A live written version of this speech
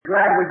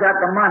Glad we got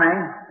the money.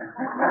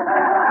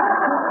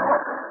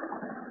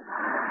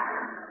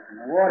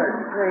 The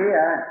water's free.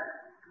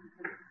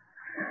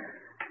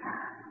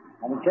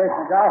 I've been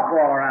chasing a golf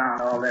ball around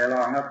all day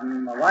long up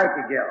in the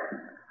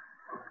Waikagill.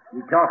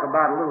 You talk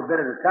about a little bit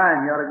at a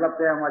time, you ought to go up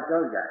there and watch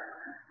those guys.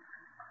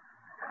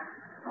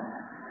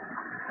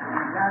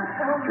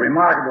 It's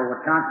remarkable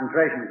what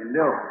concentration can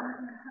do.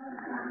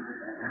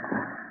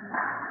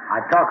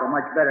 I talk a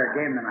much better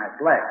game than I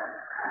play.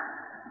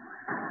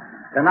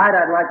 Tonight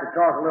I'd like to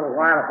talk a little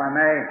while, if I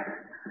may,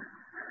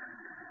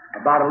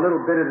 about a little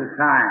bit at a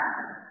time.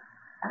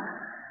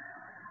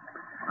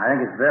 I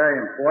think it's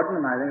very important,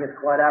 and I think it's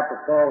quite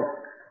apropos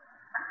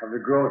of the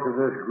growth of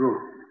this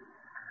group.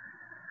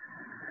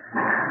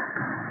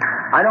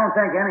 I don't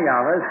think any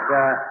of us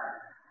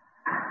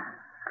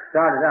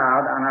started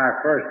out on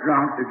our first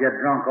drunk to get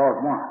drunk all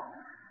at once.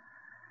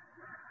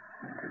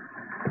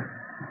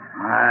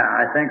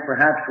 I think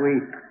perhaps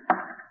we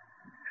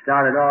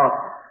started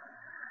off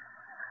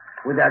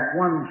with that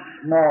one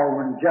small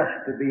one just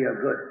to be a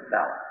good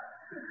fellow.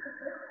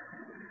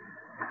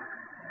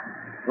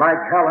 Like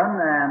Helen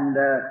and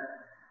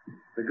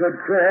the good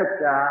Chris,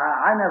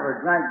 I never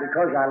drank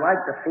because I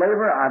liked the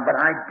flavor, but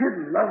I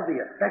did love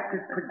the effect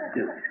it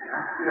produced.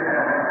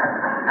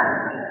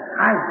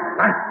 I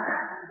liked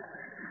that.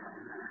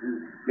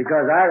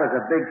 Because I was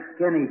a big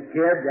skinny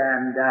kid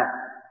and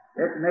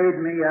it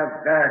made me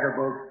a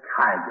veritable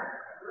tiger.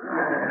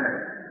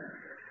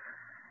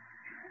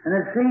 And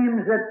it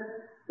seems that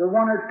the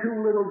one or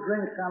two little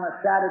drinks on a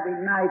Saturday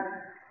night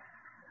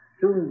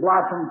soon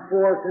blossomed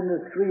forth into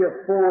 3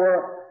 or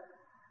 4,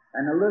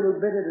 and a little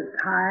bit at a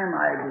time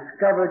I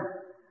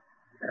discovered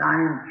that I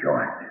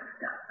enjoyed this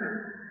stuff.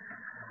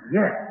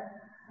 Yes.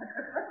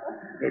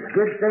 It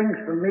did things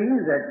for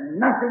me that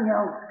nothing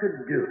else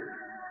could do.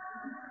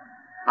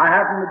 I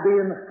happened to be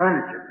in the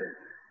furniture business.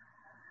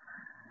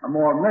 A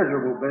more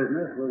miserable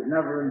business was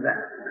never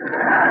invented.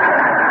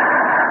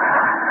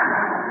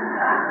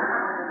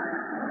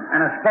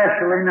 And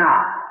especially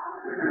now.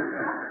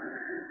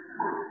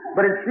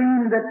 But it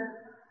seemed that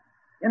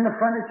in the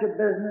furniture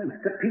business,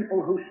 the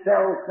people who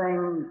sell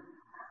things,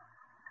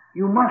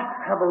 you must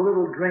have a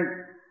little drink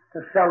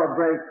to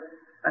celebrate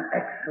an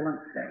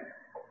excellent sale.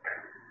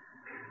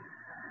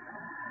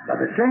 By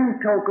the same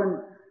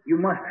token, you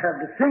must have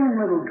the same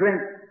little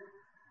drink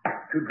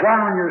to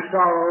drown your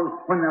sorrows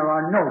when there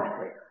are no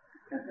sales.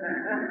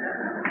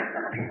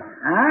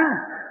 Huh?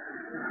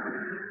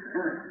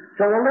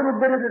 So a little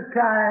bit at a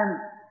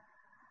time,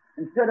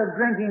 instead of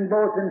drinking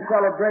both in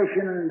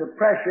celebration and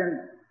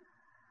depression,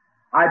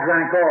 I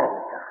drank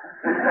all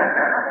the time.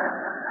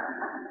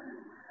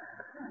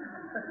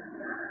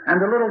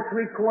 And the little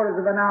 3/4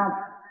 of an ounce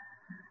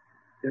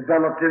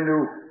developed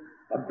into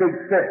a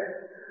big fifth.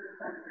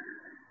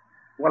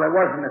 Well, it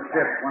wasn't a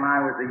fifth when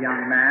I was a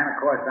young man. Of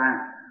course,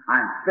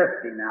 I'm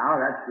 50 now.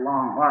 That's a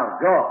long while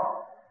ago.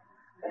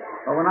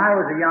 But when I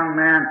was a young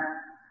man,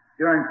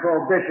 during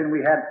Prohibition,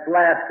 we had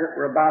flasks that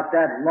were about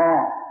that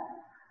long.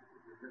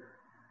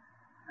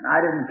 And I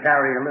didn't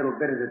carry a little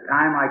bit at a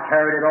time. I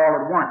carried it all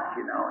at once,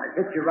 you know. And it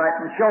hit you right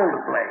in the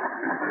shoulder blade.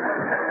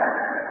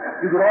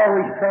 You could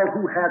always tell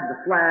who had the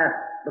flask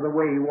by the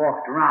way he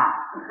walked around.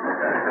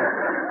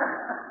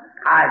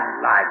 I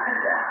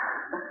liked that.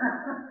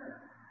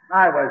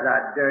 I was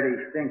a dirty,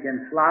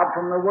 stinking slob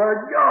from the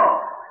word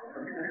go.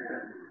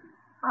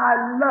 I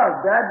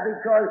loved that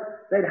because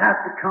they'd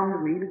have to come to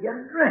me to get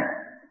a drink.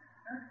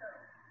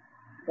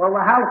 Well, the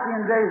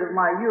halcyon days of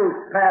my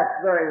youth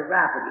passed very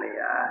rapidly,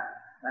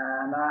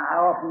 and I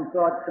often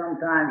thought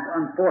sometimes,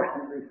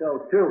 unfortunately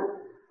so too,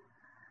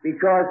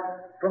 because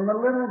from the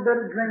little bit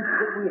of drinks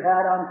that we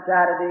had on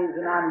Saturdays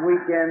and on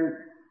weekends,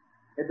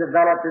 it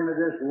developed into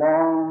this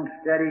long,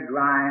 steady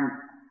grind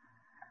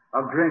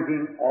of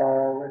drinking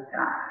all the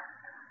time.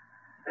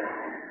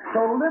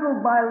 So little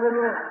by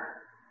little,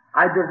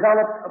 I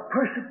developed a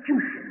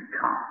persecution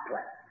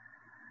complex.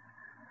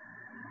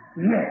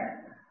 Yes.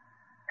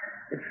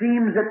 It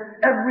seems that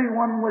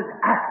everyone was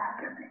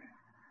after me.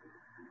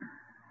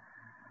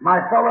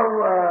 My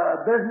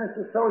fellow business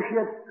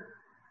associates,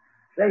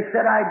 they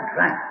said I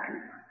drank too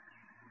much.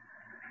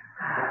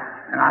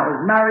 And I was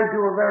married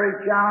to a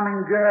very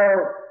charming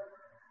girl,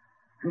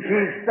 and she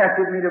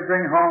expected me to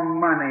bring home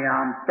money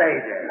on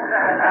payday.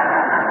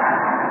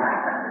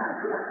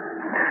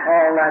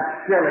 All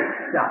that silly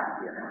stuff,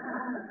 you know.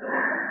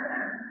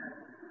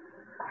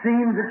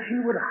 Seems that she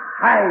would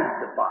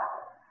hide the bottle.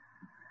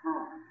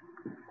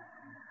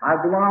 I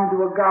belonged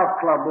to a golf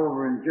club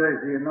over in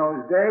Jersey in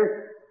those days,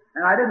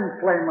 and I didn't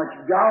play much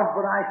golf,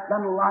 but I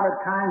spent a lot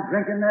of time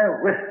drinking their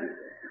whiskey.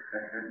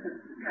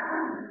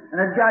 And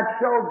it got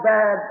so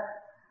bad,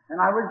 and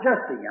I was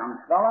just a young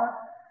fella,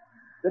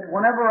 that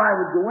whenever I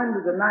would go into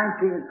the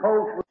 19th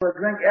hole for a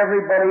drink,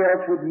 everybody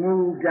else would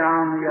move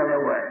down the other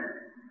way.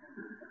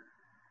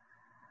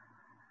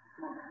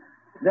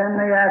 Then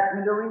they asked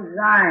me to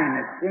resign.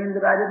 It seemed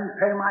that I didn't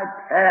pay my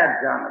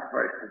tabs on the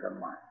first of the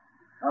month.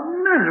 A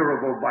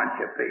miserable bunch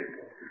of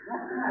people.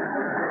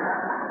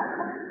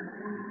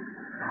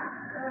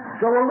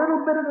 So a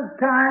little bit at a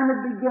time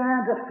it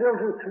began to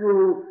filter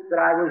through that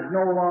I was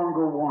no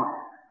longer wanted.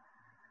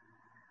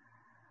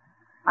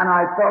 And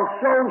I felt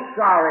so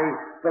sorry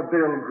for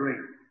Bill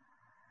Green.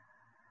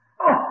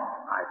 Oh,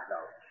 I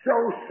felt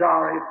so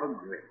sorry for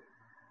Green.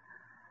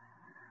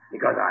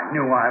 Because I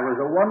knew I was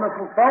a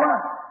wonderful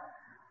fella.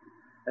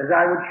 As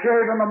I would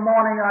shave in the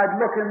morning, I'd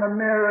look in the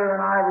mirror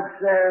and I would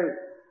say,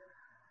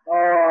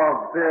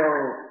 "Oh,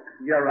 Bill,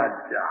 you're a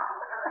doll."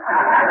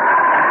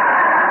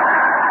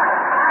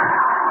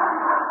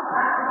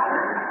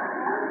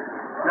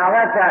 Now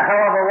that's a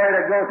hell of a way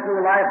to go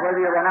through life, whether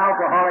you're an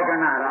alcoholic or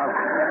not.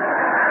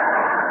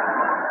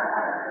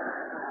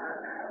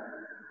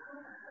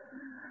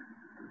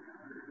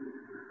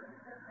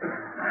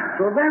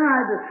 So then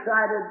I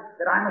decided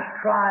that I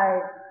must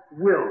try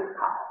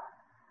willpower.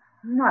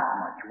 Not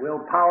much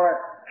willpower,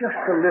 just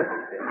a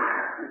little bit.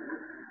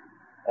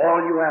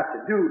 All you have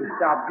to do to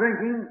stop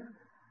drinking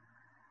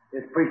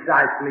is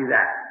precisely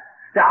that.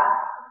 Stop.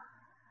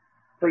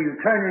 So you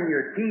turn in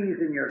your keys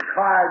and your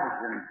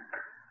cards and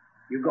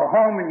you go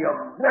home and you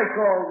break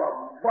all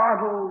the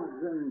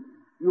bottles and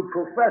you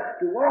profess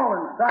to all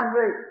and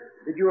sundry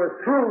that you are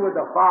through with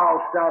the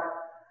foul stuff.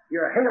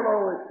 Your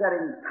halo is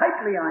setting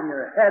tightly on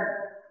your head.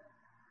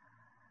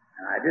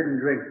 And I didn't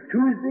drink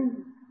Tuesday,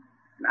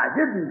 and I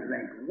didn't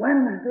drink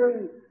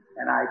Wednesday,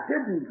 and I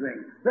didn't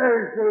drink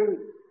Thursday.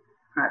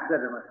 I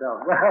said to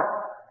myself,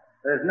 well,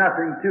 there's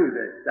nothing to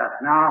this stuff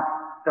now,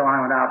 so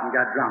I went out and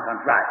got drunk on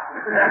Friday.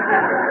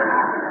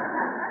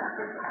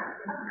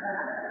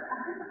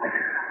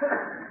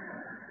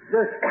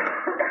 This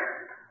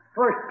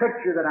first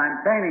picture that I'm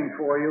painting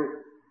for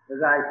you,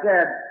 as I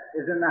said,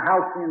 is in the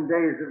halcyon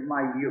days of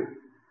my youth.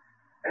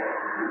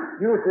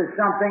 Youth is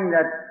something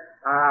that,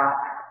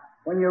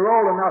 when you're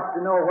old enough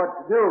to know what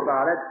to do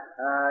about it,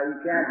 you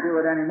can't do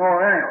it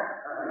anymore anyway.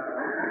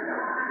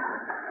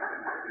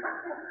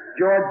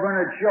 George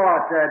Bernard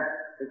Shaw said,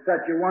 it's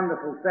such a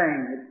wonderful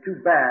thing, it's too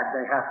bad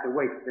they have to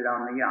waste it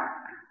on the young.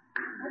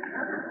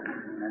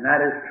 And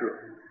that is true.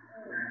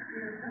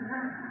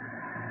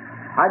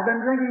 I'd been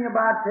drinking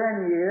about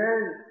 10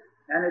 years,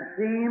 and it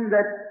seemed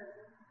that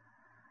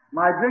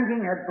my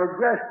drinking had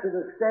progressed to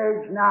the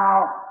stage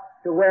now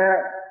to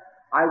where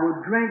I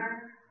would drink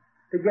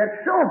to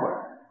get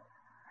sober.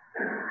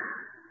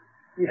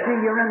 You see,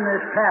 you're in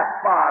this half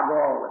fog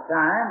all the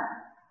time,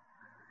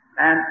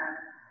 and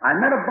I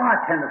met a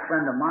bartender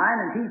friend of mine,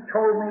 and he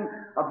told me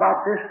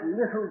about this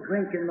little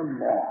drink in the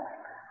morning.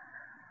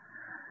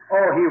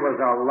 Oh, he was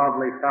a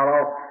lovely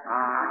fellow.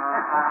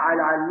 I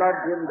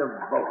loved him to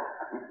both.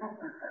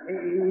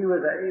 He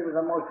was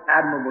a most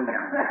admirable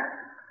young man.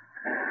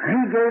 He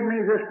gave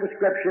me this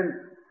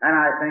prescription, and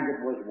I think it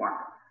was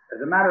wonderful.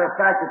 As a matter of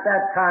fact, at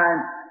that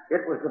time,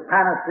 it was the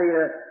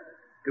panacea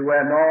to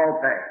end all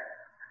pain.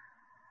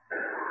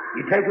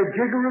 You take a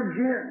jigger of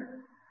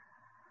gin,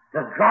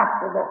 the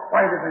drop of the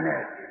white of an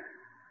egg,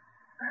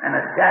 and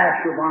a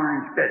dash of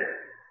orange bitter.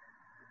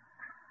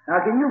 Now,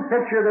 can you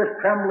picture this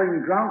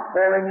trembling drunk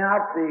pouring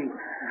out the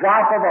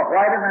drop of the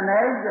white of an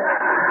egg?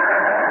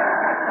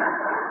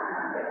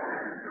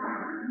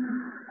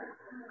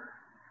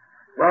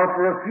 Well,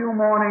 for a few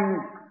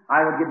mornings,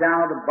 I would get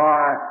down to the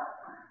bar,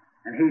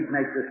 and he'd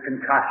make this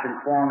concoction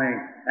for me,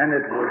 and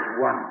it was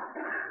wonderful.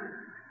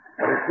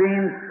 But it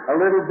seems a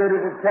little bit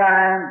at a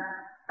time,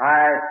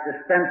 I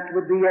dispensed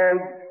with the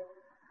eggs.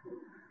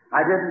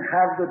 I didn't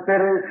have the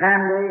bitters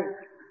handy.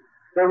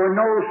 There were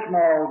no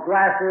small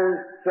glasses,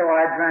 so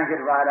I drank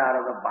it right out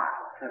of the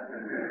bottle.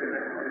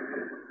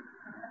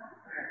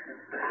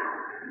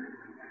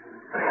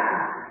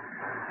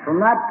 From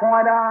that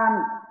point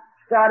on,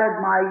 started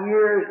my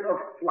years of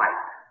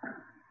flight.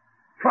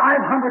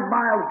 500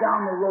 miles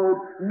down the road,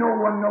 no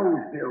one knows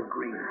Bill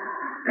Green.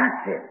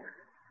 That's it.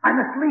 I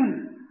must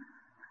leave.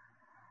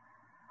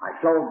 I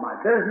sold my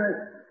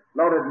business,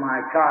 loaded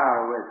my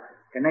car with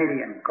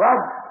Canadian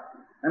clubs,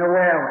 and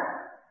away I went.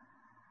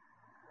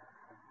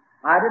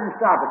 I didn't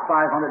stop at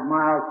 500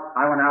 miles.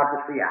 I went out to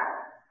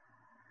Seattle.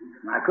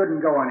 And I couldn't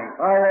go any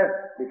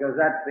further because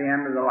that's the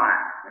end of the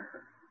line.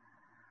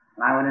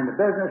 And I went into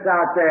business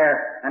out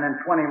there, and in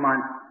 20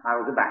 months, I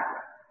was a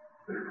bankrupt.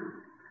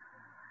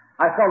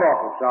 I felt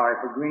awful sorry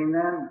for Green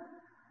then,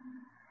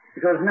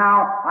 because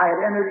now I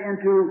had entered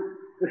into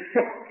the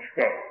sick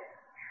stage.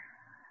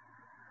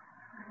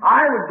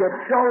 I would get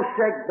so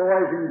sick,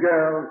 boys and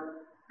girls,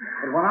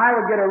 that when I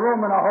would get a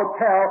room in a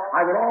hotel,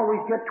 I would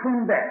always get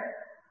twin beds.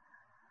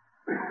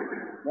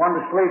 One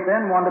to sleep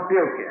in, one to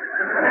puke in.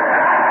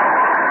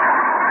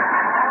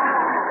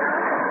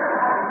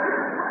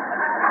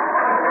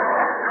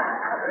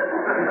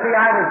 You see,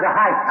 I was the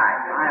high type.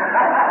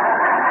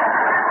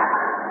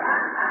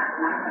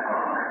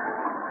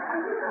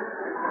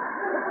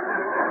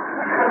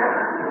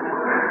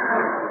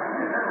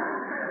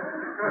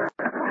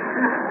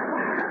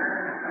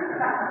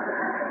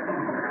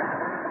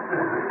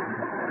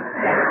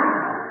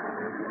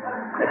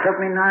 It took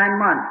me 9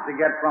 months to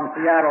get from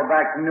Seattle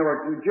back to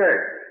Newark, New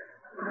Jersey.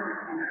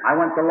 I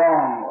went the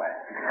long way,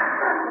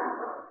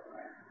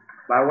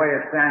 by way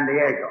of San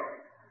Diego.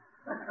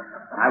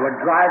 I would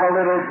drive a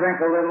little, drink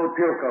a little,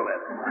 puke a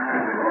little.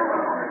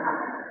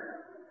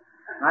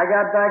 I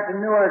got back to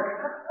Newark.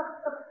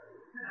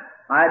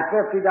 I had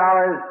 $50,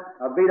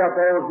 a beat-up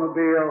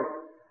Oldsmobile,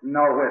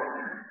 no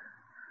whiskey.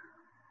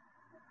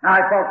 Now,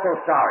 I felt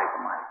so sorry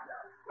for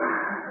myself.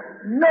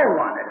 No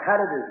one had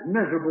it as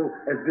miserable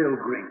as Bill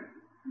Green.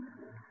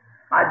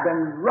 I'd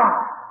been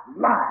robbed,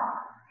 lied,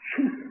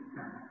 cheated.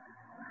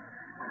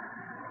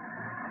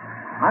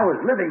 I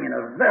was living in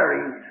a very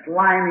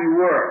slimy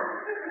world.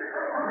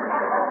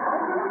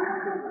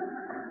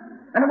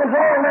 And it was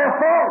all their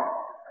fault.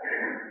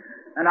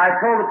 And I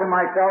told it to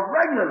myself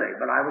regularly,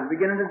 but I was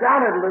beginning to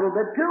doubt it a little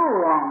bit too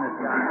along this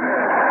time.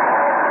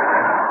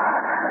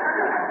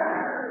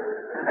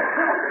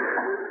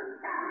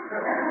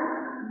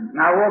 And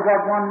I woke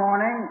up one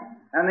morning,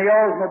 and the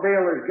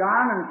Oldsmobile is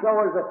gone, and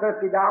so is the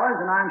 $50,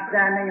 and I'm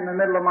standing in the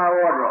middle of my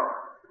wardrobe.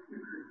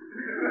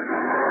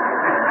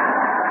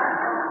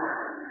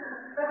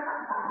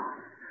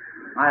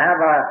 I have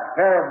a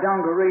pair of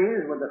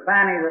dungarees with the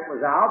fanny that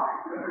was out,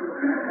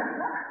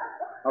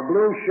 a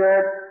blue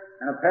shirt,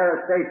 and a pair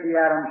of Stacey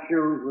Adams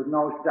shoes with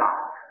no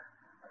socks.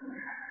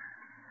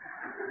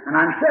 And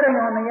I'm sitting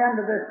on the end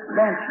of this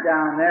bench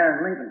down there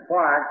in Lincoln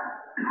Park,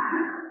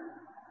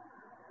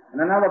 and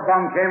another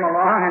bum came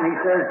along and he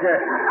says,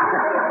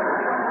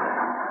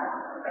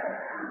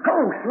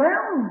 "Hello,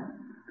 Slim."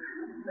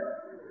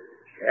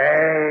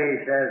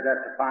 "Hey," says,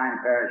 "that's a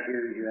fine pair of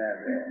shoes you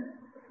have there."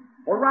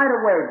 Well, right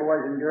away,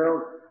 boys and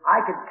girls,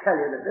 I could tell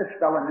you that this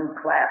fella knew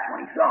class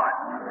when he saw it.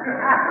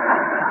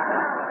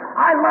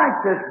 I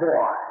liked this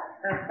boy.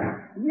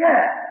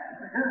 Yes.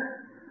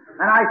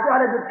 And I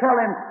started to tell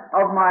him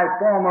of my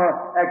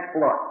former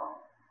exploit.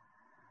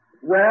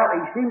 Well,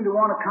 he seemed to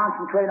want to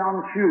concentrate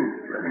on the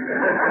shoes.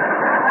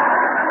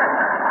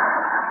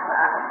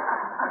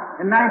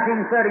 In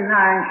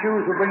 1939,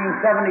 shoes were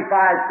bringing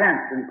 75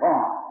 cents in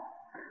pawn.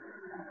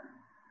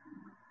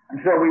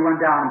 And so we went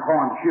down and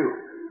pawned shoes.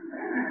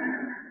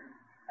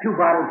 2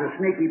 bottles of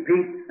Sneaky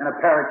Pete and a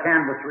pair of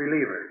canvas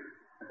relievers.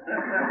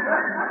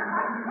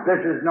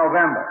 This is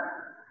November.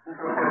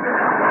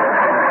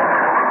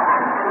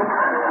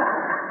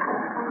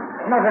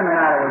 Nothing the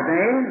matter with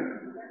me.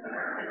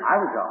 I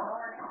was all right.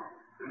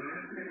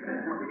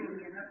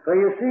 So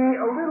you see,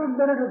 a little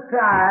bit at a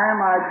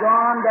time, I'd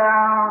gone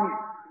down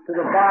to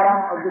the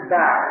bottom of the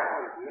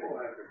barrel.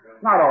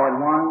 Not all at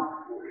once.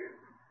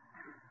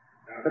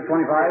 For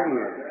 25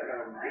 years.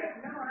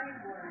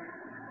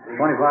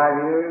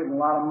 25 years, and a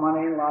lot of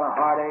money, and a lot of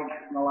heartaches,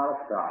 and a lot of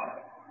sorrow.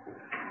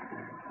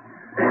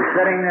 And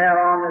sitting there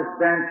on this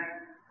bench,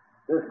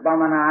 this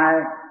bum and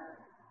I,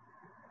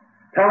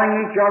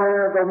 telling each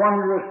other of the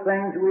wondrous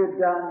things we had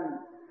done.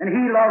 And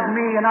he loved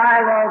me, and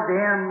I loved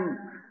him.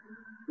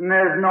 And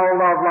there's no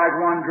love like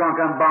one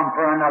drunken bum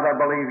for another,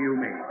 believe you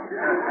me.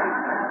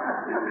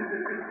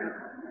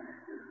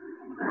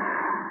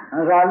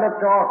 As I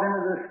looked off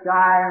into the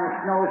sky and the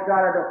snow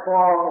started to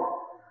fall,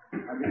 I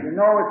said, "You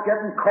know, it's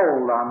getting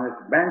cold on this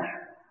bench."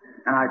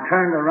 And I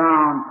turned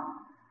around,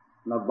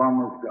 and the bum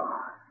was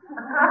gone.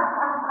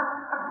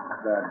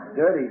 The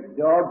dirty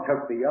dog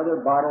took the other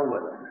bottle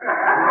with him.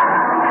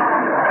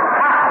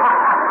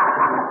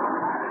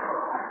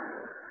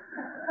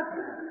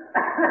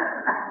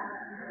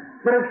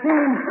 But it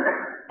seems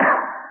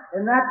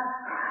in that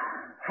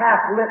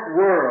half-lit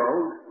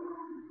world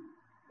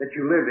that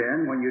you live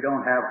in when you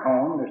don't have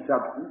home or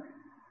substance,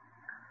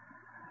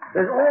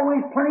 there's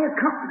always plenty of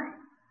company.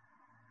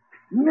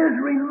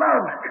 Misery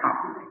loves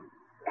company.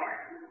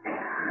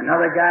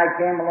 Another guy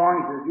came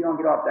along, he says, "If you don't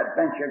get off that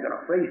bench, you're going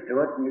to freeze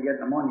to it, and you get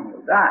pneumonia and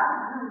you'll die."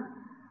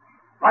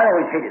 I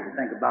always hated to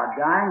think about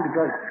dying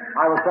because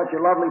I was such a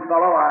lovely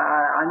fellow,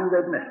 I knew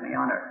they'd miss me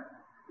on earth.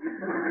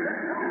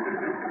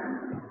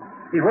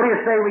 He said, "What do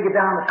you say we get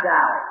down to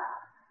Sally?"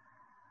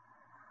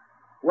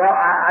 Well,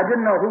 I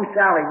didn't know who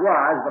Sally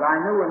was, but I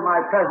knew in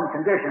my present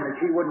condition that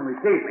she wouldn't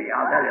receive me.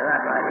 I'll tell you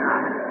that right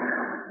now.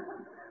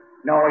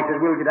 No, he said,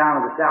 "We'll get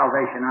down to the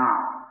Salvation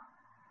Army."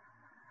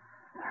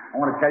 I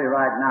want to tell you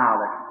right now,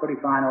 that's a pretty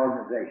fine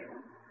organization.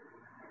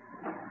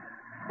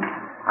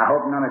 I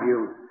hope none of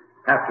you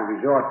have to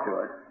resort to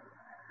it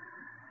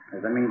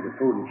as a means of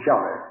food and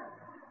shelter,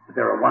 but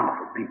they're a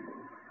wonderful people.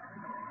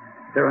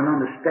 They're an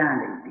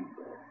understanding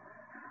people.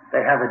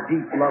 They have a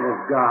deep love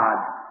of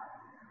God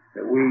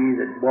that we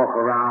that walk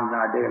around in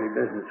our daily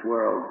business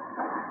world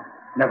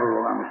never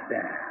will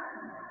understand.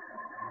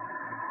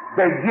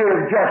 They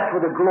give just for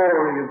the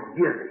glory of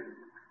giving.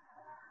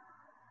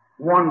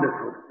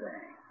 Wonderful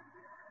thing.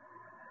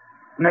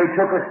 And they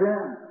took us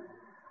in.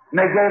 And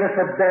they gave us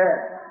a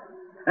bed.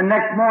 And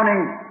next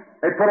morning,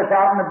 they put us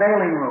out in the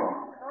bailing room.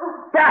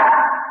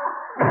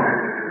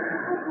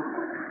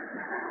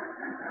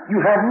 You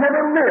have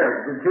never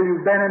lived until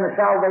you've been in the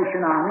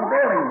Salvation Army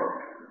bailing room.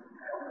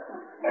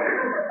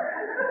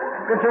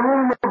 It's a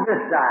room of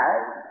this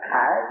size.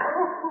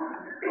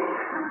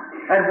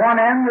 At one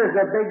end there's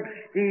a big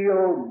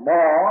steel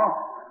maw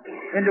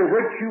into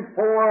which you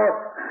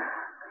pour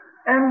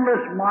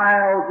endless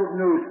miles of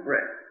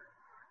newsprint.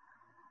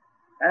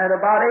 And at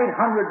about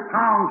 800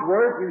 pounds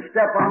worth, you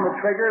step on the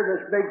trigger,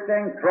 this big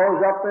thing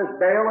throws up this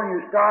bale, and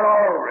you start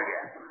all over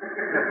again.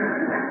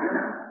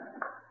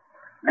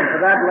 And for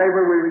that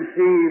labor, we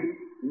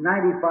received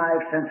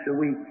 95 cents a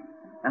week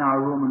in our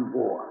room and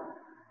board.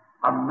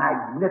 A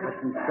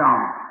magnificent sum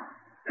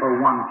for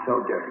one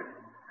so dirty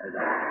as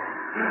I.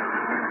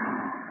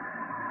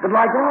 But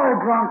like all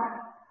drunks,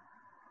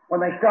 when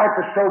they start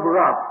to sober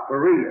up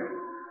for real,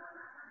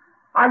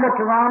 I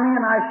looked around me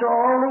and I saw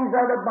all these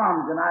other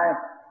bums, and I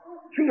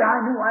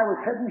knew I was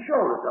head and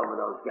shoulders over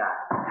those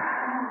guys.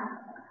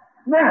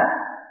 Yeah,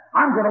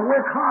 I'm going to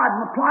work hard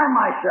and apply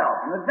myself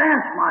and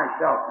advance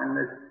myself in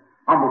this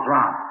humble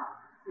round.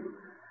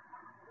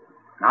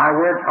 I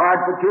worked hard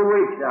for 2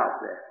 weeks out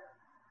there.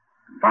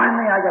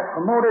 Finally, I got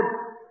promoted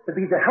to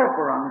be the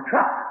helper on the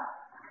truck.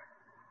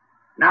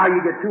 Now you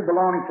get 2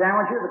 bologna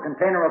sandwiches, a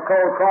container of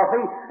cold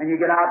coffee, and you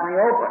get out in the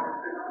open.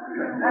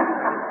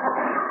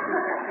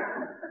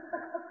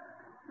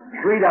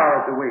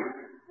 $3 a week.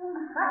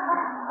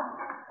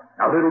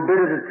 A little bit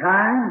at a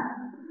time,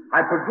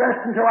 I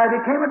progressed until I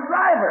became a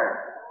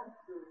driver.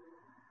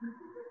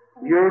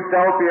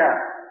 Utopia.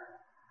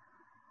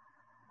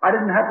 I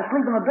didn't have to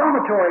sleep in the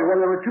dormitory where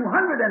there were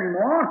 200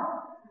 anymore.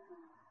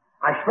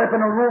 I slept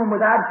in a room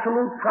with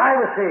absolute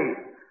privacy.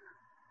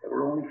 There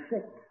were only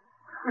 6.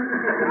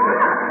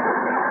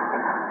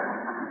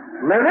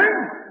 Living?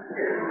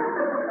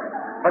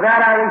 For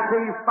that I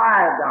received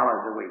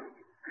 $5 a week.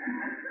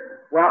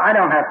 Well, I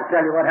don't have to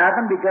tell you what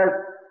happened because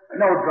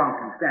no drunk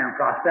can stand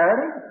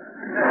prosperity.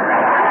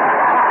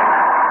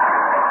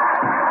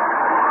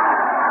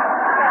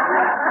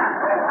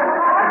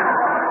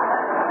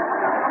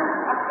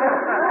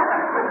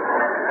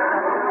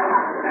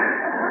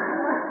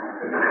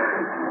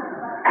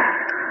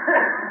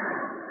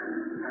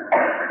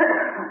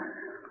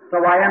 So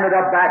I ended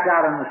up back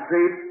out on the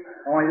street,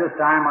 only this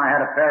time I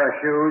had a pair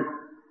of shoes,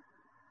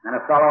 and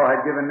a fellow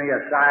had given me a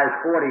size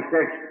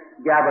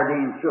 46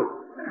 gabardine suit.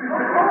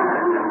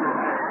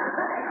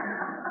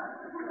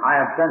 I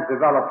have since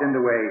developed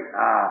into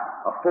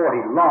a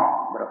 40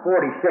 long, but a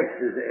 46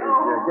 is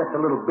just a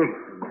little big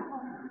for me.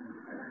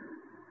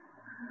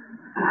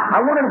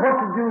 I wondered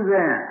what to do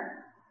then.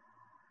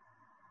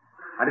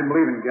 I didn't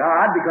believe in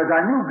God because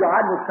I knew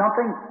God was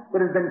something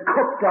that had been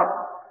cooked up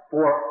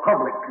for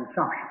public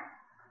consumption.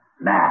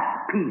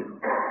 Mass appeal.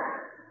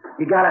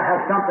 You gotta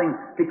have something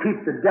to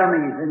keep the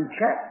dummies in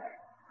check.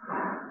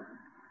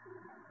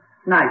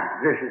 Nice,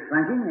 vicious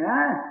thinking,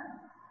 yeah?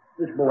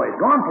 This boy's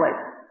going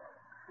places.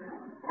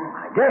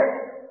 I did.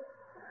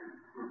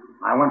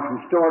 I went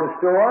from store to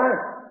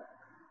store,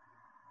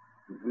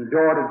 from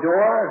door to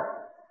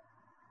door,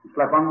 and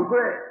slept on the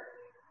bridge.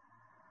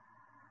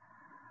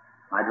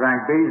 I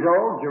drank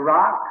Bezo,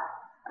 Girac,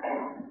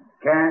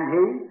 canned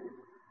heat,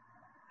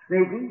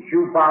 sneaky,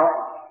 shoe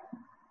polish,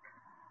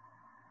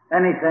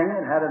 anything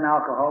that had an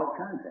alcoholic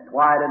content.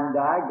 Why I didn't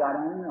die, God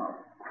only knows.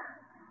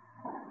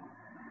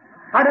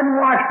 I didn't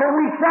wash for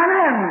weeks on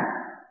end.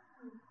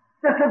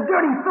 Just a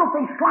dirty,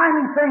 filthy,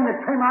 slimy thing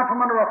that came out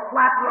from under a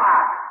flat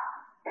rock.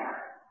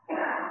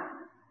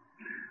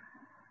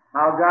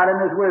 How God in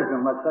His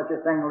wisdom let such a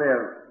thing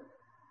live,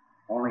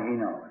 only He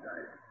knows.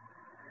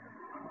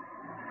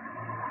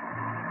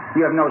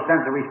 You have no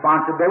sense of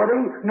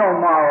responsibility, no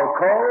moral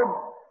code,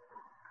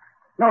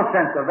 no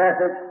sense of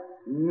ethics,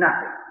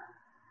 nothing.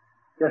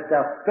 Just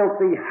a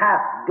filthy,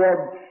 half-dead,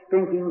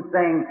 stinking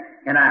thing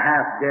in a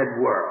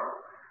half-dead world.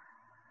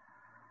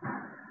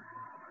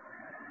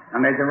 I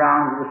made the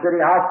rounds of the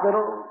city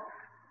hospital.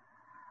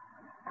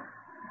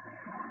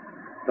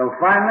 So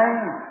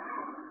finally,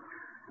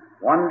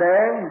 one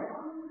day,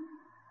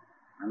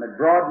 I'm at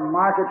Broad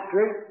Market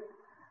Street,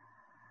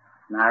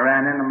 and I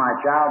ran into my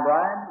child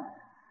bride,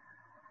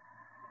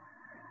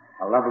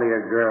 a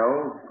lovelier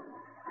girl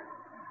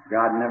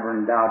God never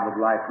endowed with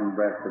life and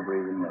breath to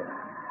breathe in there.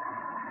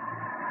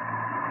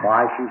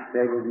 Why she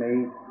stayed with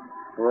me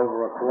for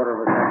over a quarter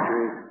of a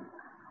century,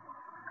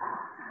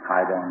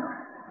 I don't know.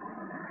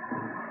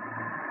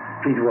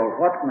 Peter, well,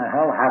 what in the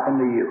hell happened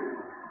to you?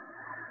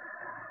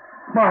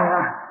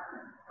 Ma,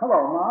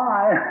 hello,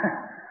 Ma.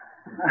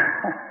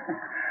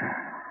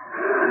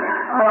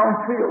 I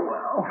don't feel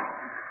well.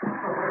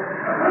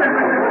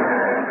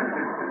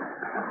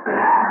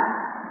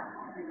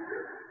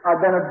 I've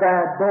been a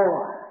bad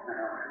boy.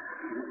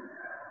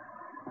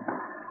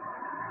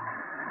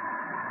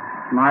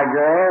 My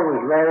girl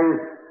was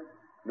raised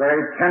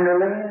very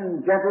tenderly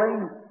and gently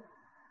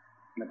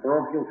in the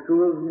parochial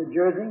schools in New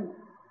Jersey.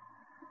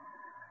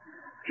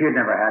 She had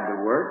never had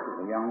to work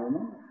as a young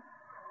woman.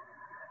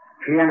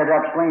 She ended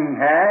up slinging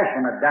hash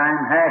in a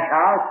dime hash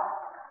house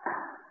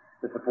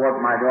to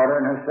support my daughter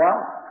and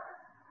herself.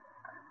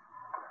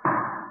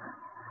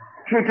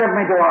 She took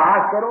me to a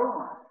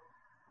hospital.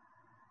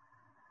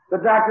 The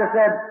doctor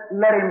said,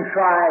 let him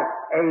try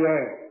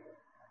AA.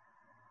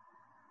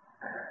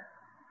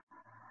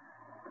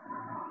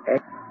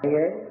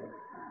 AA?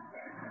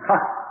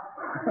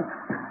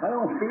 I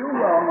don't feel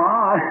well,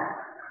 Ma.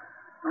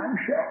 I'm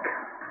sick.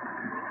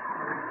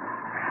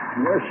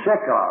 You're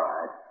sick, all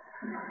right.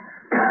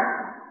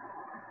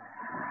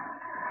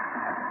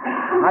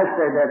 I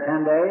stayed there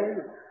 10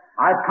 days.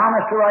 I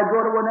promised her I'd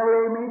go to an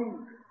AA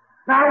meeting.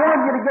 Now, I want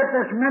you to get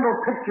this mental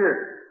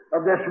picture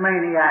of this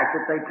maniac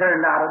that they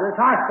turned out of this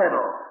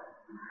hospital.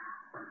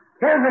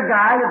 Here's a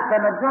guy that's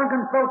been a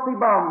drunken, filthy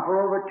bum for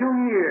over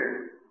 2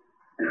 years.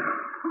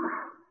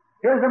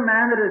 Here's a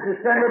man that has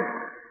descended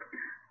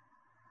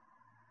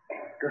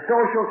the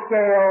social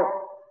scale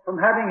from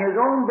having his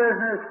own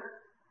business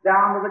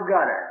down to the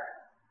gutter.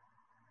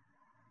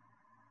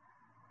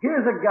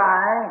 Here's a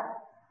guy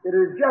that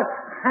is just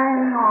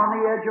hanging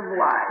on the edge of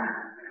life,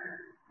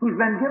 who's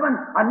been given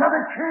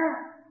another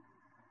chance.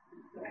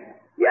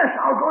 Yes,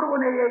 I'll go to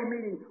an AA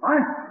meeting.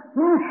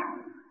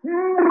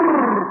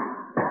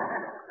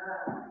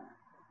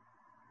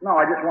 No,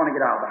 I just want to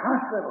get out of the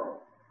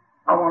hospital.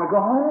 I want to go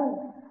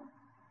home.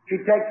 She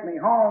takes me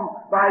home,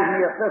 buys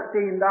me a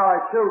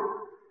 $15 suit,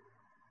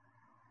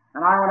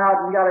 and I went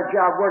out and got a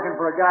job working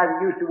for a guy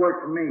that used to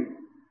work for me.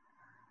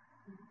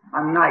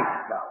 A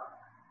nice fellow.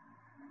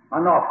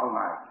 An awful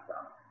nice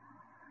fellow.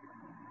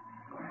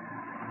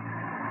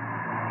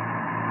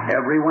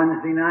 Every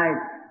Wednesday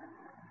night,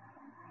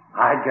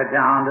 I'd get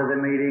down to the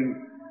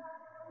meeting.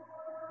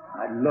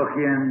 I'd look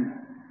in.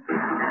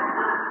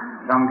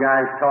 Some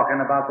guys talking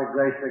about the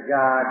grace of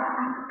God.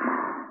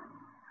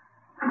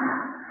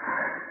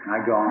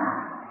 I'd go on.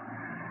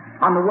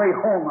 On the way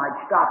home, I'd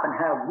stop and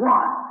have 1,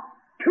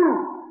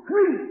 2,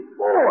 3,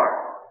 4.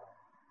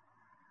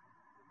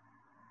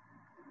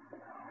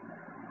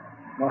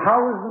 Well,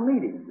 how was the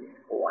meeting?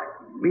 Oh,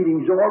 the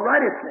meeting's all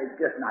right. It's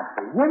just not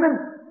for women.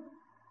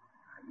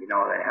 You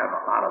know, they have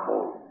a lot of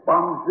old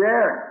bums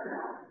there.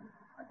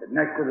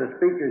 Next to the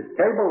speaker's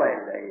table,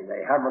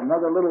 they have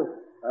another little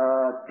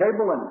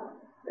table, and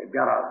they've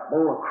got a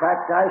bowl of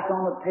cracked ice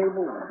on the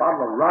table, and a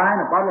bottle of rye,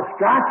 and a bottle of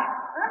scotch.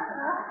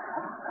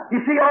 You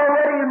see,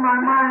 already in my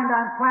mind,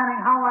 I'm planning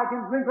how I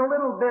can drink a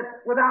little bit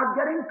without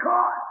getting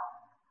caught.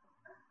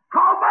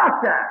 How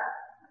about that?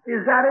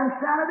 Is that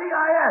insanity,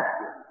 I ask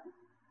you?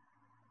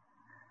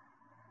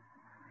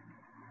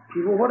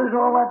 Gee, well, what is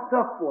all that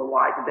stuff for?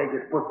 Why did they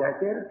just put that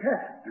there to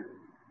test you?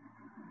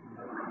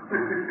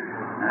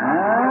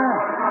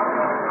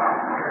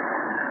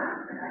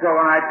 So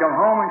when I'd come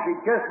home and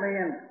she'd kiss me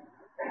and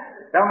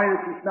tell me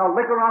that she smelled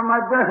liquor on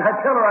my breath, I'd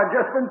tell her I'd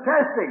just been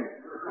testing.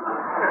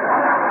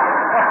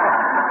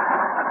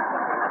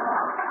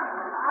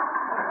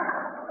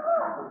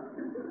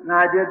 And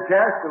I did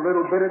test a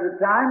little bit at a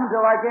time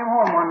until I came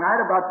home one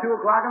night about 2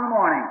 o'clock in the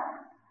morning.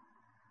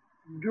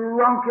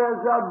 Drunk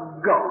as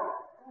a goat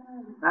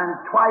and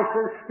twice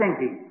as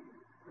stinky.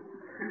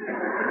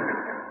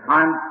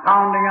 I'm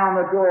pounding on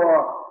the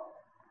door,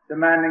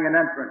 demanding an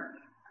entrance.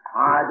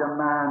 I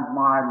demand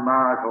my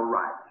marital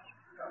rights.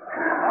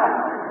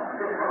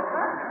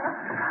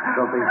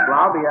 Filthy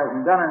slob, he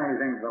hasn't done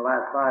anything for the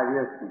last 5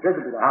 years to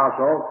contribute to the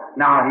household.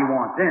 Now he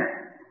wants in.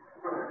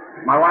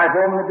 My wife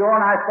opened the door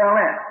and I fell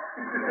in.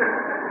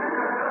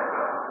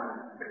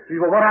 She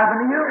said, well, what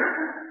happened to you?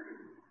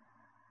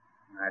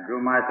 I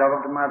drew myself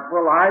up to my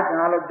full height and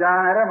I looked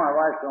down at her. My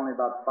wife's only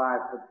about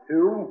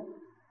 5'2".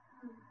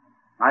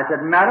 I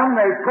said, Madam,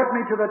 they put me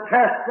to the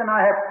test and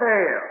I have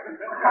failed.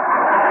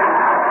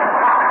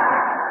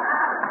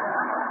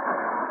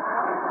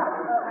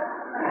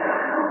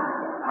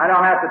 I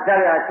don't have to tell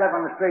you I slept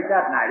on the street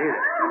that night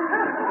either.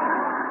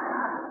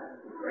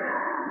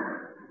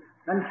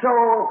 And so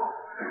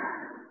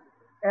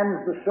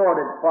ends the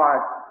sordid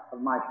part of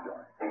my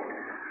story.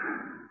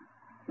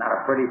 Not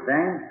a pretty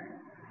thing.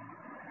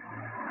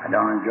 I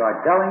don't enjoy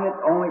telling it,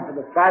 only for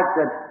the fact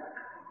that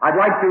I'd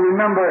like to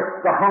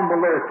remember the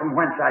humble earth from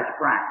whence I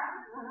sprang.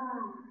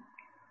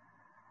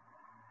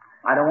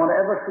 I don't want to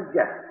ever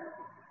forget it,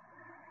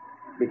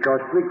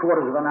 because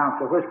 3/4 of an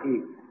ounce of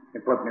whiskey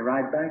can put me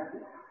right back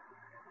there.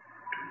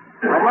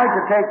 I'd like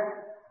to take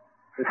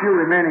the few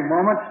remaining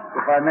moments,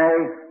 if I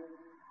may,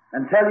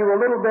 and tell you a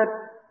little bit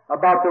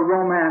about the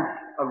romance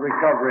of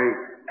recovery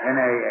in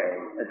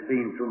AA as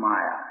seen through my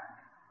eyes.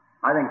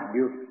 I think it's a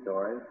beautiful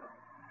story.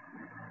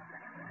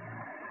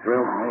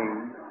 Thrilled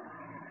me.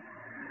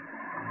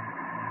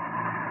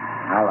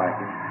 I like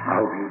it. I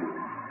hope you do.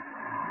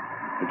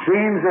 It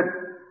seems that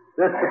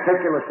this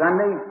particular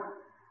Sunday,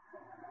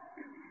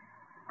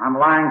 I'm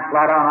lying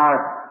flat on our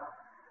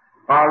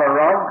parlor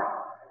rug.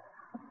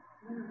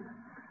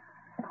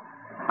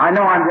 I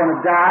know I'm going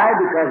to die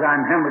because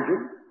I'm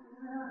hemorrhaging.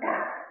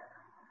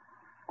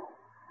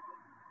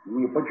 When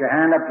you put your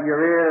hand up to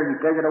your ear and you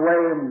take it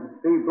away and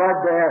see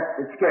blood there,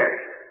 it scares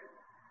you.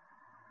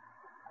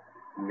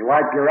 When you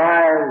wipe your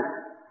eyes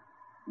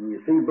and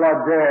you see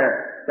blood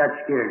there, that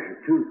scares you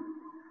too.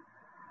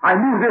 I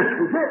knew this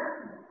was it.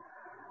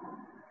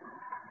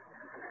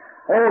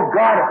 Oh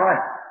God, if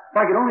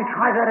I could only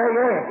try that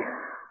AA.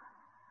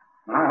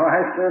 My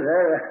wife says,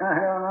 hey, I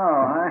don't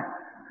know.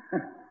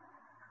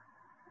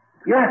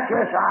 Yes,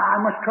 I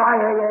must try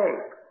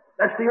AA.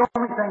 That's the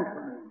only thing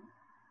for me.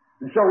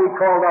 And so we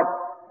called up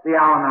the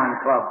Al-Anon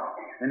Club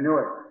in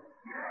Newark.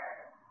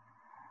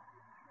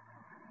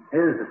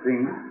 Here's the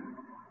scene.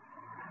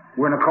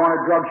 We're in a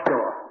corner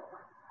drugstore.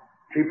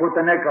 She put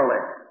the nickel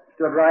in.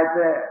 Stood right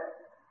there.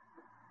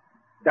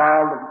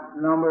 Dialed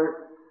the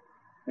number.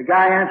 The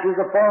guy answers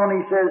the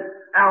phone. He says,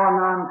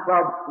 Al-Anon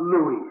Club,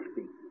 Louis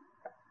speaking.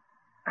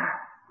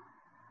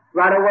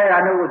 Right away,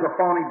 I knew it was a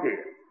phony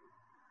deal.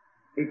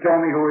 He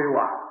told me who he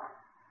was.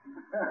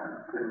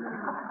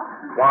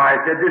 Why, I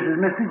said, this is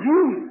Mr. G.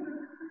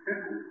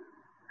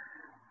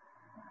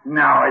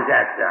 Now, is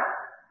that so?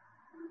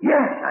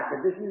 Yes, I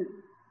said, this is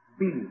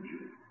B.G.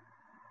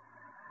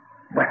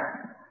 Well,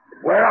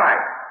 where are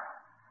you?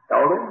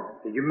 Told him.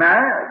 Did you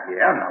marry? I said,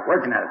 yeah, I'm not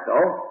working at it,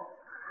 though.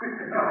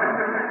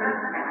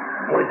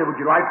 Oh, he said, would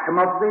you like to come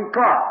up to the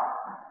car?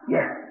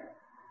 Yes.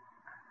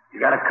 You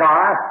got a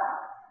car?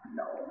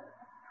 No.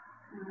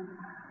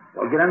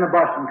 Well, get on the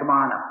bus and come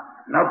on up.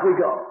 And up we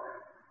go.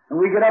 And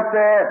we get up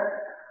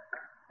there,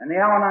 and the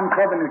Al-Anon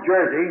Club in New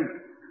Jersey,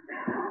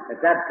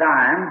 at that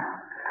time,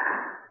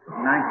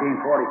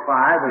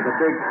 1945, was a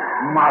big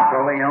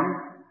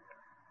mausoleum.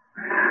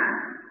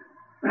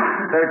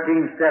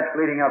 13 steps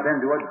leading up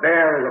into it,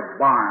 bare as a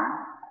barn.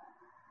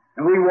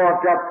 And we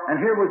walked up, and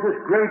here was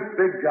this great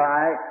big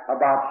guy,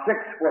 about 6'2",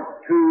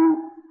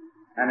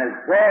 and as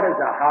broad as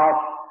a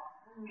house,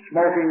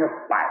 smoking a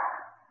pipe.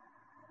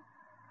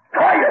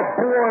 Hiya,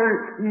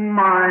 boys!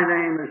 My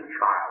name is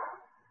Charlie.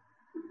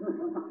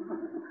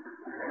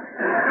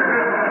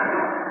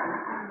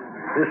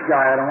 This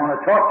guy I don't want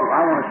to talk to.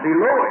 I want to see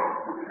Louis.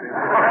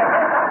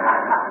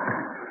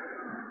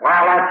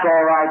 Well, that's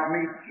all right.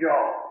 Meet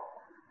Joe.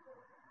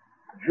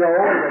 Joe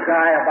is a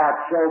guy about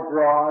so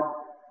broad,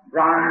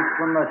 bronze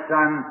from the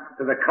sun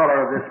to the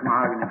color of this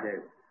mahogany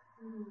table.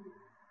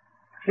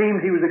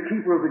 Seems he was the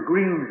keeper of the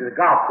greens at the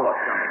golf course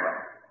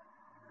somewhere.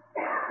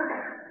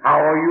 How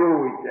are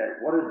you? He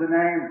said. What is the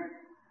name?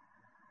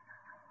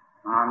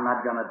 I'm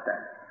not going to tell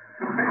you.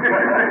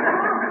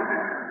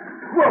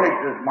 Well, he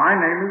says, my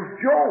name is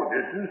Joe.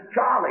 This is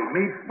Charlie.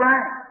 Meet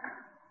Frank.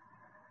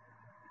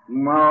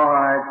 All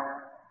right.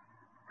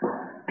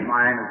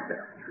 My name is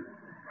Bill.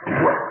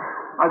 Well,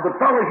 I said,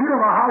 fellas, you don't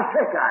know how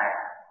sick I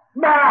am.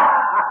 Bah!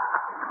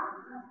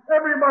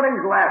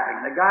 Everybody's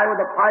laughing. The guy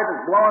with the pipe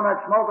is blowing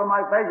that smoke in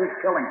my face. It's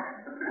killing me.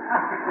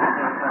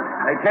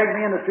 They take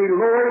me in to see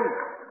Louis.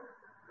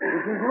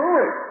 This is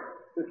Louis.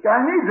 This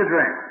guy needs a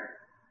drink.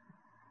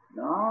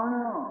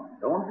 No,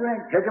 don't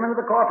drink. Take him into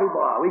the coffee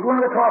bar. We go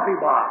into the coffee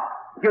bar.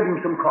 Give him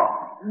some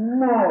coffee.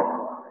 More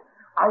coffee.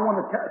 I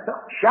want to tell...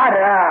 Shut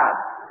up.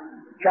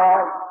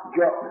 Charles,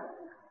 Joe.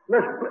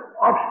 Listen,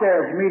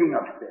 upstairs, meeting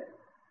upstairs.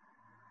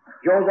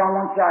 Joe's on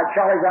one side,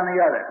 Charlie's on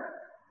the other.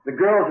 The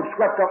girls have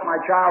swept up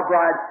my child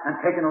bride and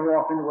taken her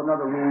off into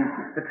another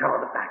room to tell her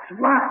the facts of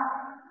life.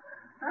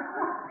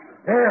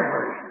 Their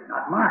version,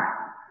 not mine.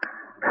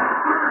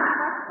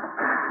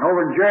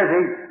 Over in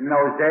Jersey, in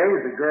those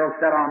days, the girls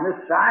sat on this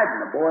side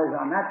and the boys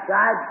on that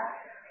side.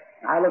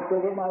 I looked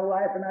over at my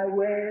wife and I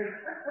waved.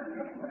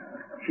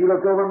 She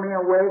looked over at me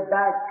and waved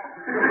back.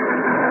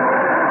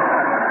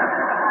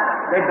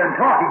 They'd been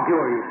talking to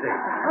her, you see.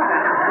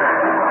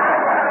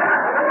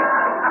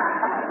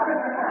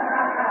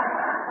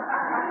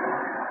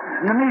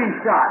 And the meeting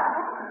starts.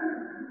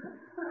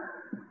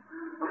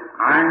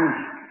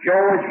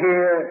 Joe's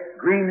here,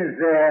 Green is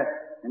there,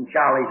 and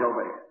Charlie's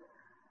over here.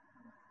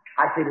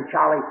 I say to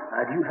Charlie,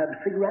 do you have a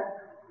cigarette?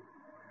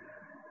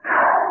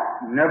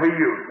 Never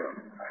use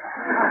them.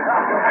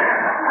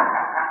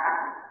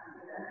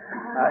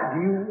 Do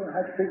you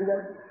have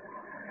cigarettes?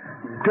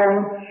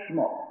 Don't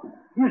smoke.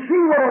 You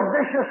see what a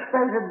vicious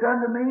fate had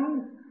done to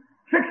me?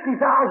 60,000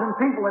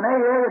 people in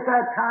AA at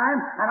that time,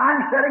 and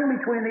I'm sitting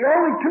between the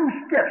only two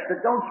stiffs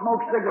that don't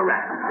smoke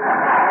cigarettes.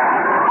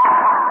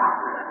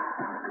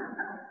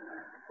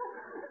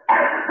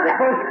 The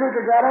first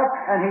speaker got up,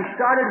 and he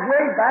started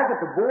way back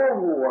at the Boer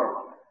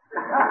War.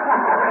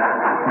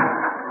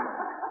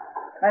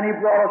 And he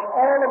brought us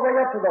all the way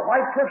up to the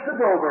White Cliffs of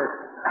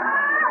Dover.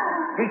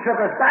 He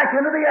took us back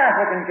into the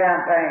African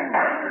campaign.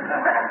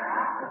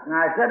 And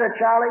I said to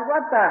Charlie,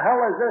 what the hell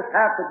does this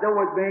have to do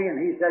with me? And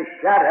he says,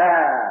 shut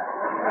up.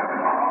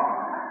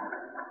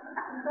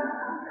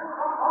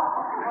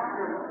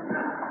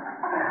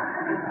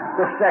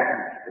 The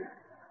second speaker.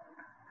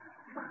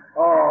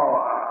 Oh,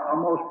 a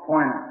most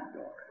poignant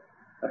story.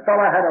 The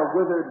fellow had a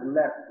withered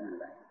left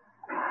leg,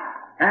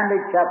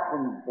 handicapped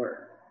from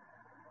birth.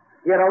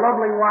 He had a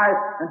lovely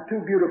wife and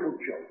two beautiful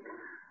children.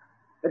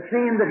 It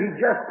seemed that he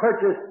just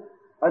purchased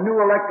a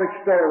new electric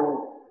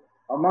stove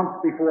a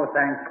month before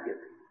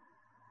Thanksgiving.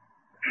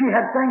 She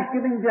had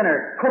Thanksgiving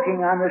dinner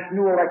cooking on this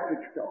new electric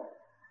stove.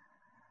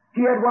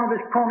 He had one of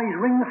his cronies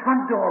ring the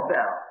front door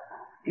bell.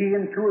 He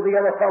and two of the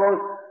other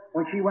fellows,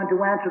 when she went to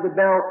answer the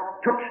bell,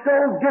 took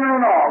stove, dinner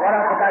and all right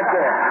out the back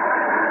door.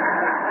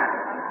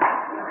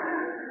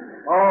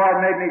 Oh, it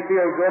made me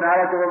feel good.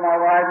 I looked over at my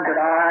wife and said,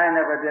 I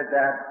never did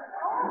that.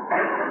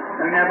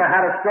 We never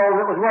had a stove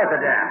that was worth a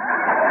damn.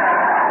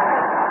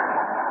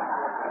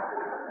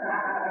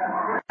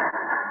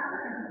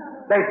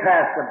 They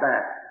passed the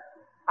bet.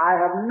 I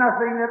have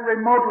nothing that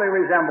remotely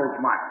resembles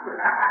mine.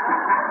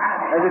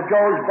 As it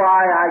goes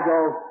by, I go,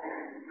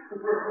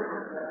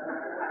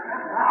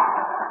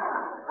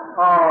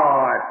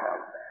 oh, I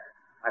felt bad.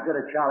 I said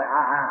to Charlie,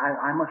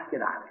 I must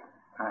get out of here.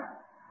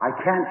 I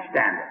can't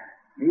stand it.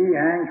 He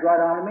hangs right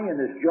onto me, and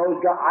this Joe's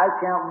got, I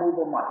can't move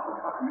a muscle.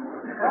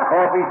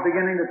 Coffee's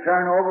beginning to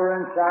turn over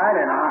inside,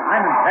 and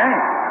I'm in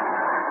pain.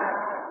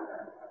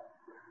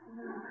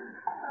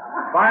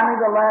 Finally,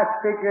 the last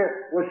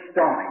speaker was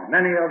Stoney.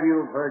 Many of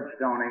you have heard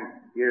Stoney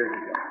years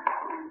ago.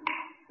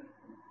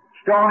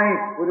 Stoney,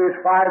 with his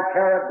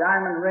 5-carat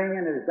diamond ring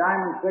and his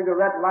diamond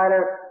cigarette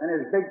lighter and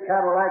his big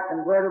Cadillac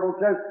convertible,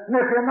 says, "And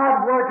if you're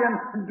not working,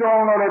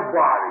 don't let it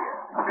bother you."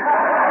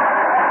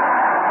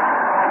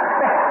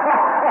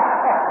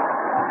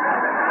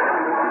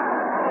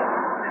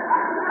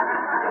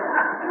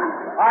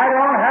 I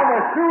don't have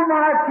a shoe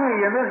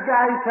marquee, and this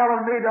guy's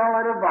telling me don't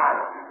let it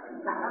bother.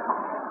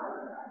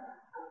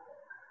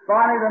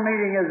 Finally, the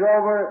meeting is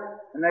over,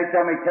 and they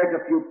tell me take a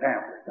few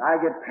pamphlets. I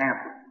get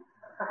pamphlets.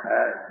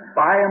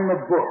 Buy him the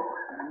book.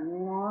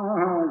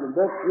 The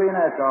book,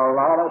 that's a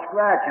lot of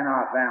scratch in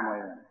our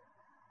family.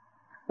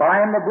 Buy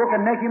him the book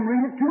and make him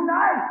read it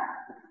tonight.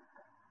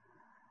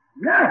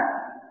 Yeah.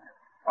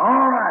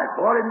 All right,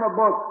 bought him the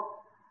book.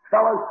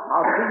 Fellas,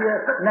 I'll see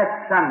you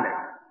next Sunday.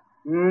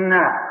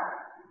 No.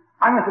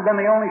 I must have been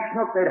the only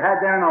schnook they'd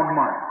had there in a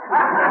month.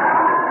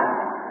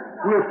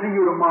 We'll see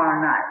you tomorrow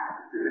night.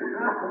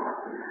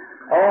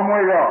 Home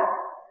we go.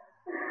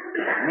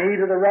 Me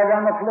to the rug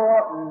on the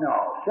floor?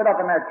 No. Sit up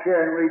in that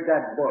chair and read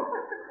that book.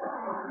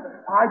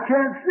 I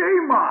can't see,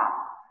 Ma.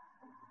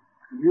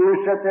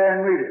 You sit there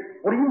and read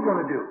it. What are you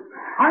going to do?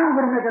 I'm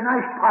going to make a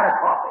nice pot of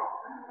coffee.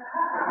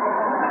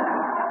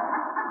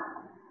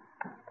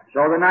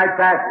 So the night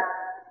passes.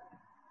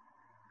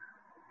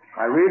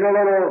 I read a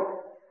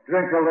little,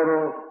 drink a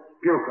little,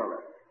 puke a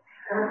little.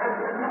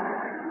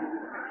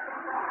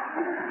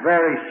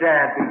 Very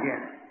sad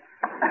beginning.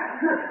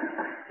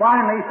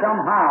 Finally,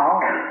 somehow,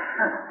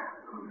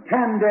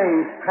 10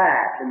 days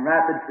pass in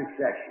rapid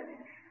succession.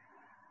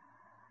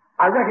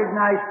 I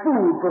recognize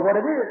food for what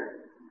it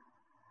is.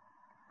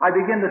 I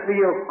begin to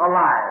feel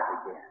alive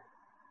again.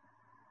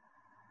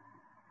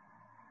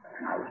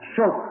 And I was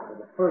sober for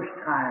the first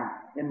time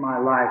in my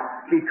life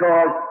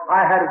because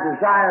I had a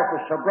desire for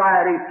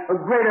sobriety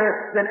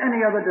greater than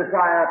any other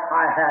desire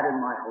I had in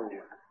my whole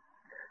life.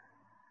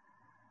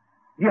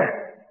 Yes.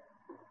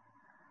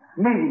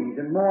 Meetings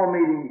and more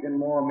meetings and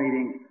more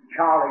meetings.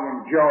 Charlie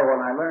and Joe,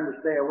 and I learned to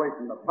stay away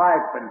from the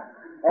pipe, and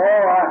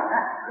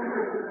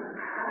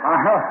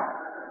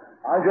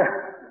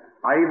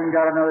I even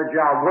got another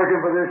job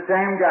working for this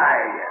same guy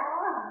again.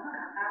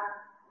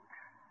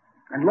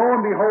 And lo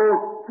and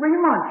behold, 3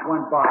 months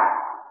went by.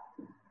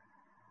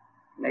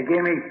 And they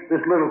gave me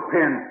this little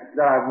pin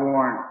that I've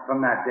worn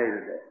from that day to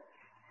day.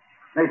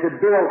 They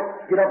said, "Bill,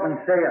 get up and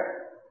say a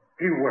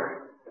few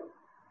words."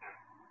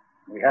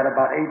 We had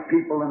about 8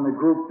 people in the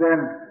group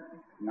then,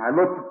 and I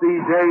looked at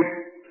these 8.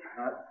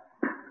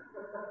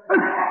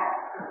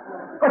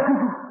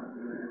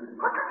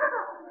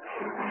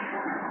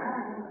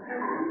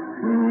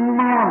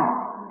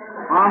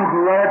 I'm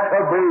glad to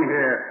be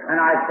here. And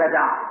I sat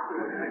down.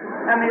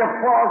 And the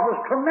applause was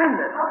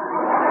tremendous.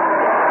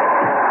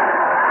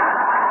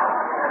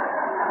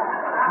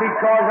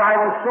 Because I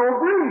was so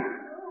brief.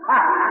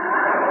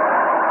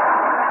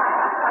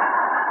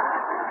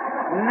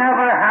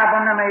 Never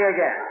happened to me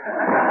again.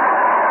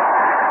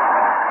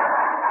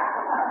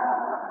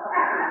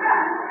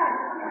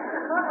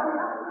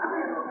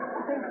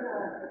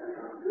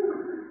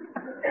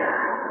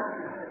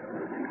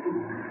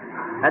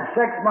 At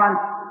 6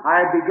 months, I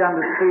had begun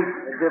to speak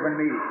at different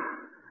meetings.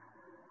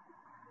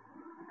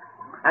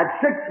 At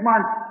 6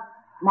 months,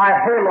 my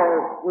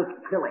halo was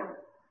killing.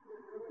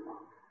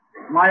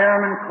 My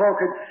ermine cloak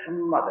had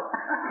smothered.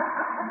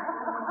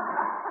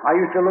 I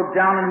used to look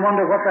down and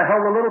wonder what the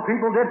hell the little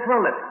people did for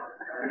a living.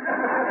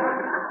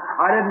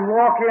 I didn't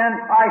walk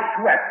in, I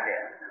swept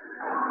in.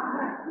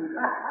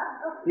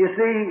 You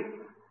see,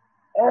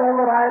 all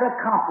that I had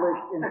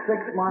accomplished in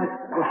 6 months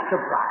was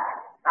sobriety.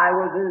 I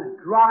was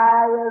as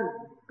dry as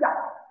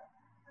dust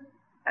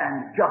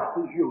and just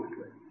as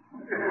useless.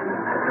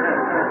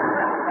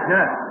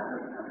 Yeah.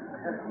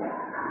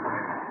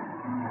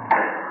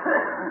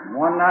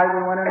 One night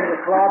we went into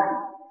the club.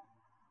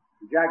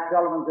 Jack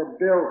Sullivan said,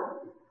 "Bill,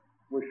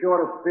 we're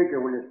short of speaker.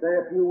 Will you say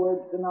a few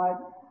words tonight?"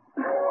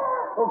 Of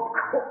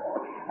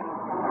course.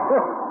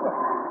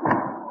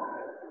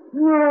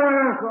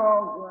 Yes,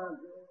 all glad.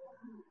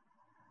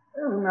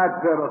 Isn't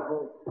that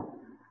pitiful?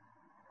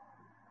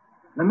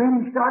 The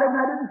meeting started and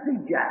I didn't see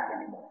Jack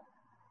anymore.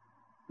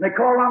 And they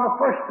called on the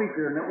first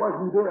speaker and it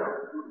wasn't Bill.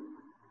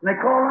 And they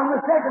called on the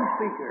second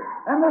speaker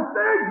and the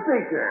third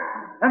speaker.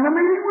 And the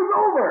meeting was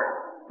over.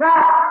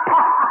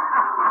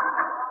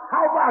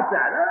 How about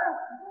that, huh?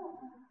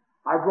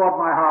 I brought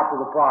my harp to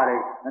the party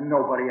and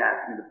nobody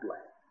asked me to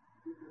play.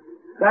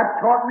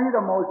 That taught me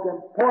the most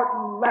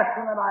important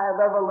lesson that I have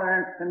ever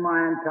learned in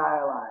my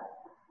entire life.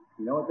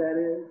 You know what that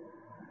is?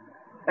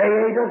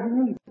 AA doesn't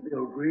need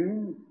Bill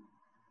Green.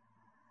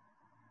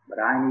 But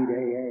I need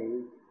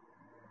AA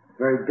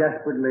very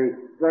desperately,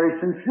 very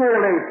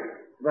sincerely,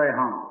 very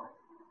humbly.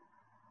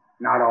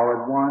 Not all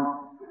at once,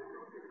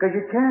 because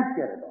you can't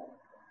get it all.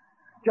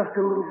 Just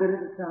a little bit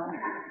at a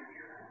time.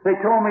 They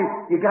told me,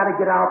 you got to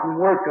get out and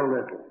work a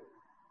little.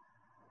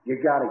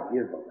 You got to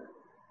give a little.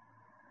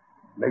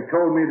 They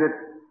told me that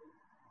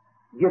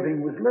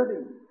giving was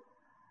living.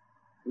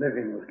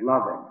 Living was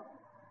loving.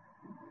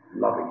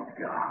 Loving is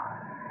God.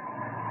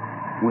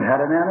 We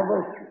had an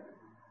anniversary.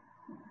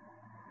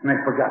 And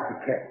I forgot the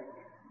cake.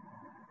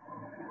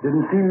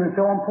 Didn't seem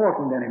so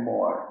important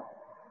anymore.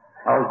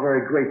 I was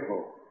very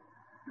grateful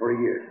for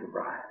a year's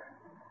sobriety.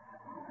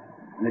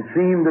 And it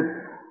seemed that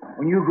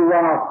when you go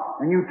out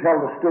and you tell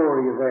the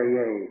story of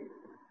AA,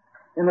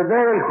 in the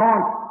very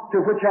haunt to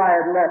which I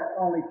had left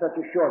only such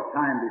a short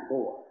time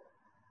before,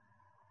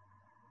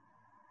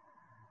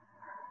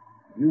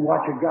 you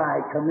watch a guy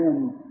come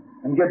in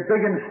and get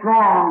big and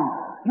strong,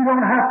 you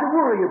don't have to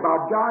worry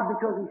about God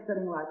because He's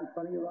sitting right in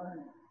front of your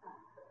eyes.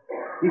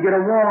 You get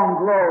a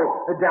warm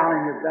glow down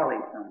in your belly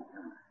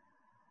sometimes.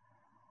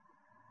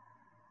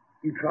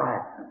 You try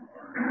it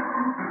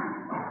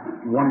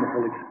sometime.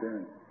 Wonderful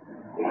experience.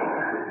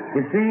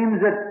 It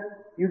seems that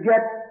you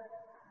get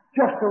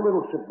just a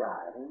little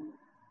sobriety.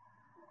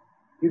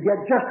 You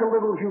get just a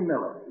little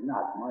humility.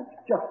 Not much,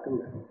 just a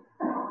little.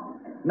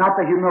 Not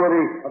the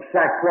humility of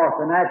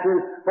sackcloth and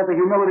ashes, but the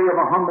humility of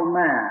a humble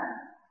man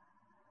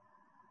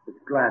that's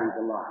glad he's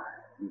alive.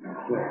 You can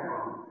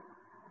serve.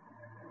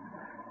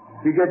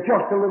 You get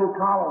just a little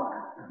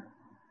tolerance.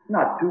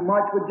 Not too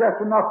much, but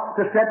just enough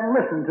to sit and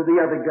listen to the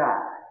other guy.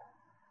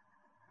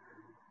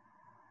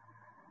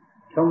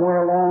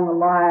 Somewhere along the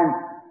line,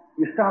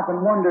 you stop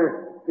and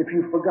wonder if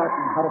you've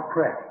forgotten how to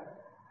pray.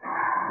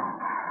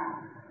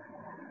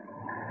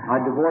 I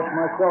divorced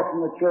myself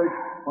from the church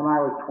when I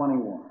was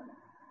 21.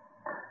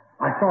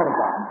 I thought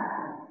about it.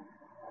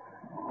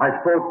 I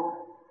spoke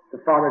to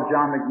Father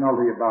John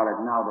McNulty about it,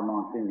 now the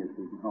Monsignor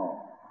is home.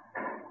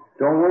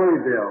 Don't worry,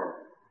 Bill.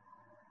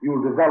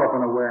 You'll develop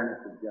an awareness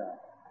of God.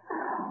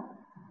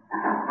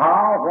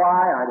 How?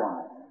 Why? I don't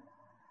know.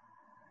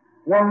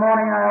 One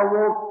morning I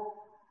awoke.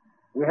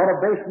 We had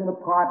a basement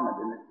apartment,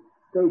 and it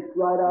faced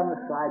right on the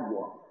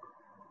sidewalk.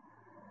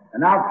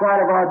 And outside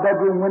of our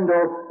bedroom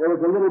window, there was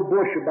a little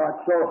bush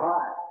about so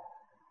high.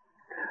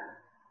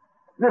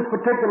 This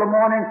particular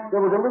morning,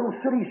 there was a little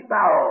city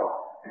sparrow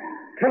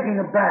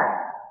taking a bath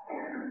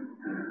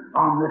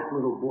on this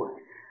little bush.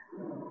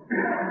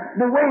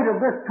 The weight of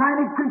this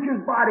tiny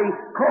creature's body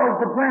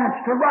caused the branch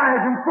to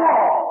rise and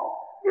fall.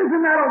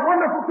 Isn't that a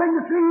wonderful thing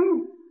to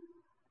see?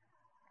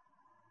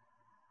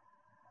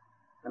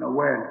 An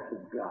awareness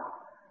of God.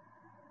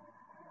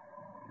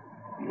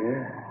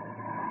 Yeah.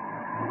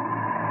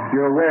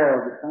 You're aware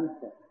of the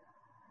sunset.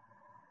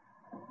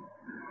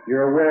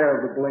 You're aware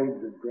of the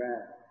blades of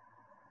grass.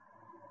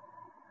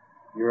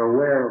 You're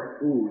aware of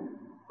food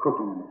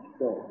cooking in the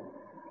stove.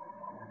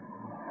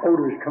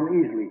 Odors come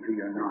easily to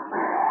your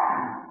nostrils.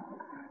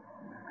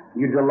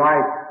 You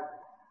delight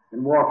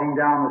in walking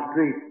down the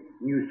street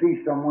and you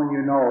see someone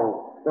you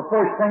know. The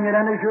first thing that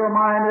enters your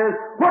mind is,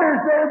 what is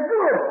there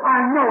good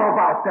I know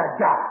about that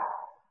guy?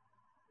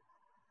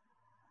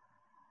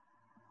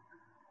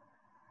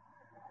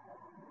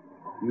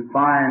 You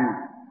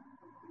find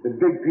that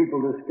big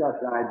people discuss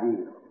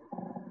ideals.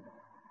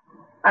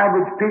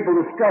 Average people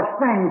discuss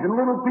things, and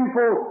little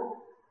people,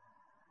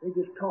 they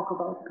just talk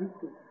about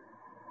people.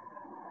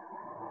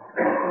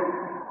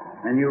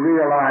 And you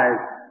realize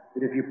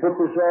that if you put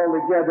this all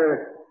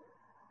together,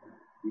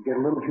 you get a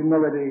little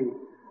humility,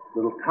 a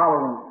little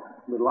tolerance,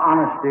 a little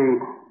honesty,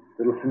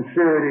 a little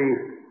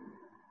sincerity,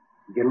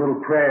 you get a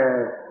little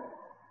prayer,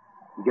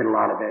 you get a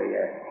lot of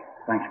AA.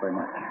 Thanks very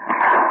much.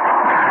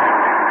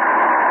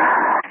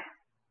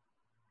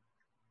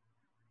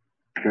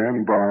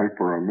 Stand by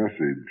for a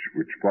message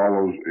which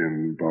follows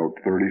in about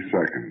 30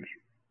 seconds.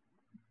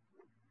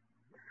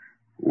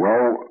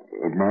 Well,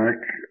 Mac,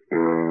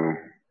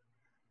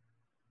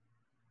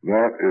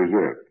 that is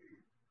it.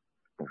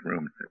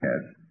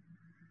 Yes.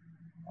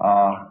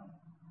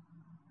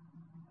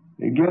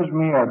 It gives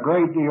me a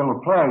great deal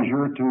of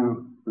pleasure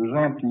to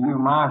present to you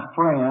my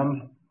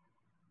friend,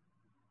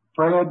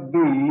 Fred B.,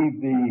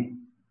 the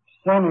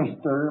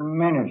Sinister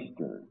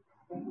Minister.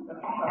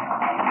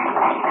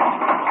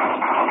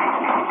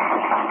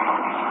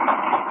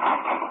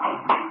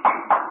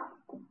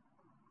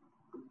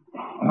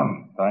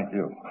 Thank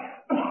you.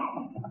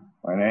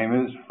 My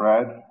name is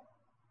Fred.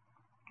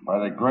 By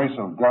the grace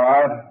of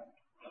God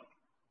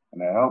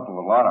and the help of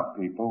a lot of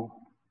people,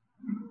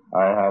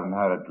 I haven't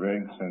had a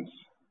drink since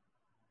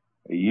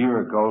a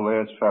year ago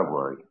last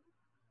February.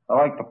 I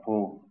like to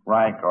pull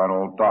rank on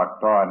old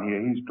Doc Don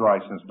here. He's dry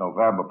since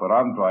November, but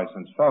I'm dry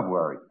since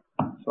February.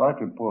 So I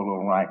can pull a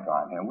little rank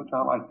on him, which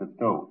I like to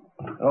do.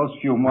 Those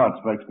few months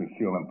makes me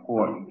feel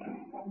important.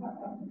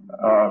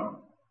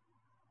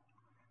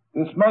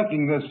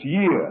 Making this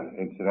year,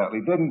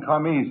 incidentally, didn't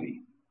come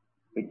easy.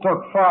 It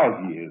took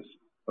 5 years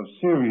of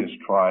serious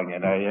trying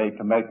in AA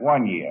to make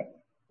 1 year,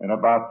 and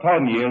about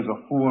 10 years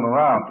of fooling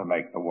around to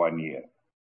make the 1 year.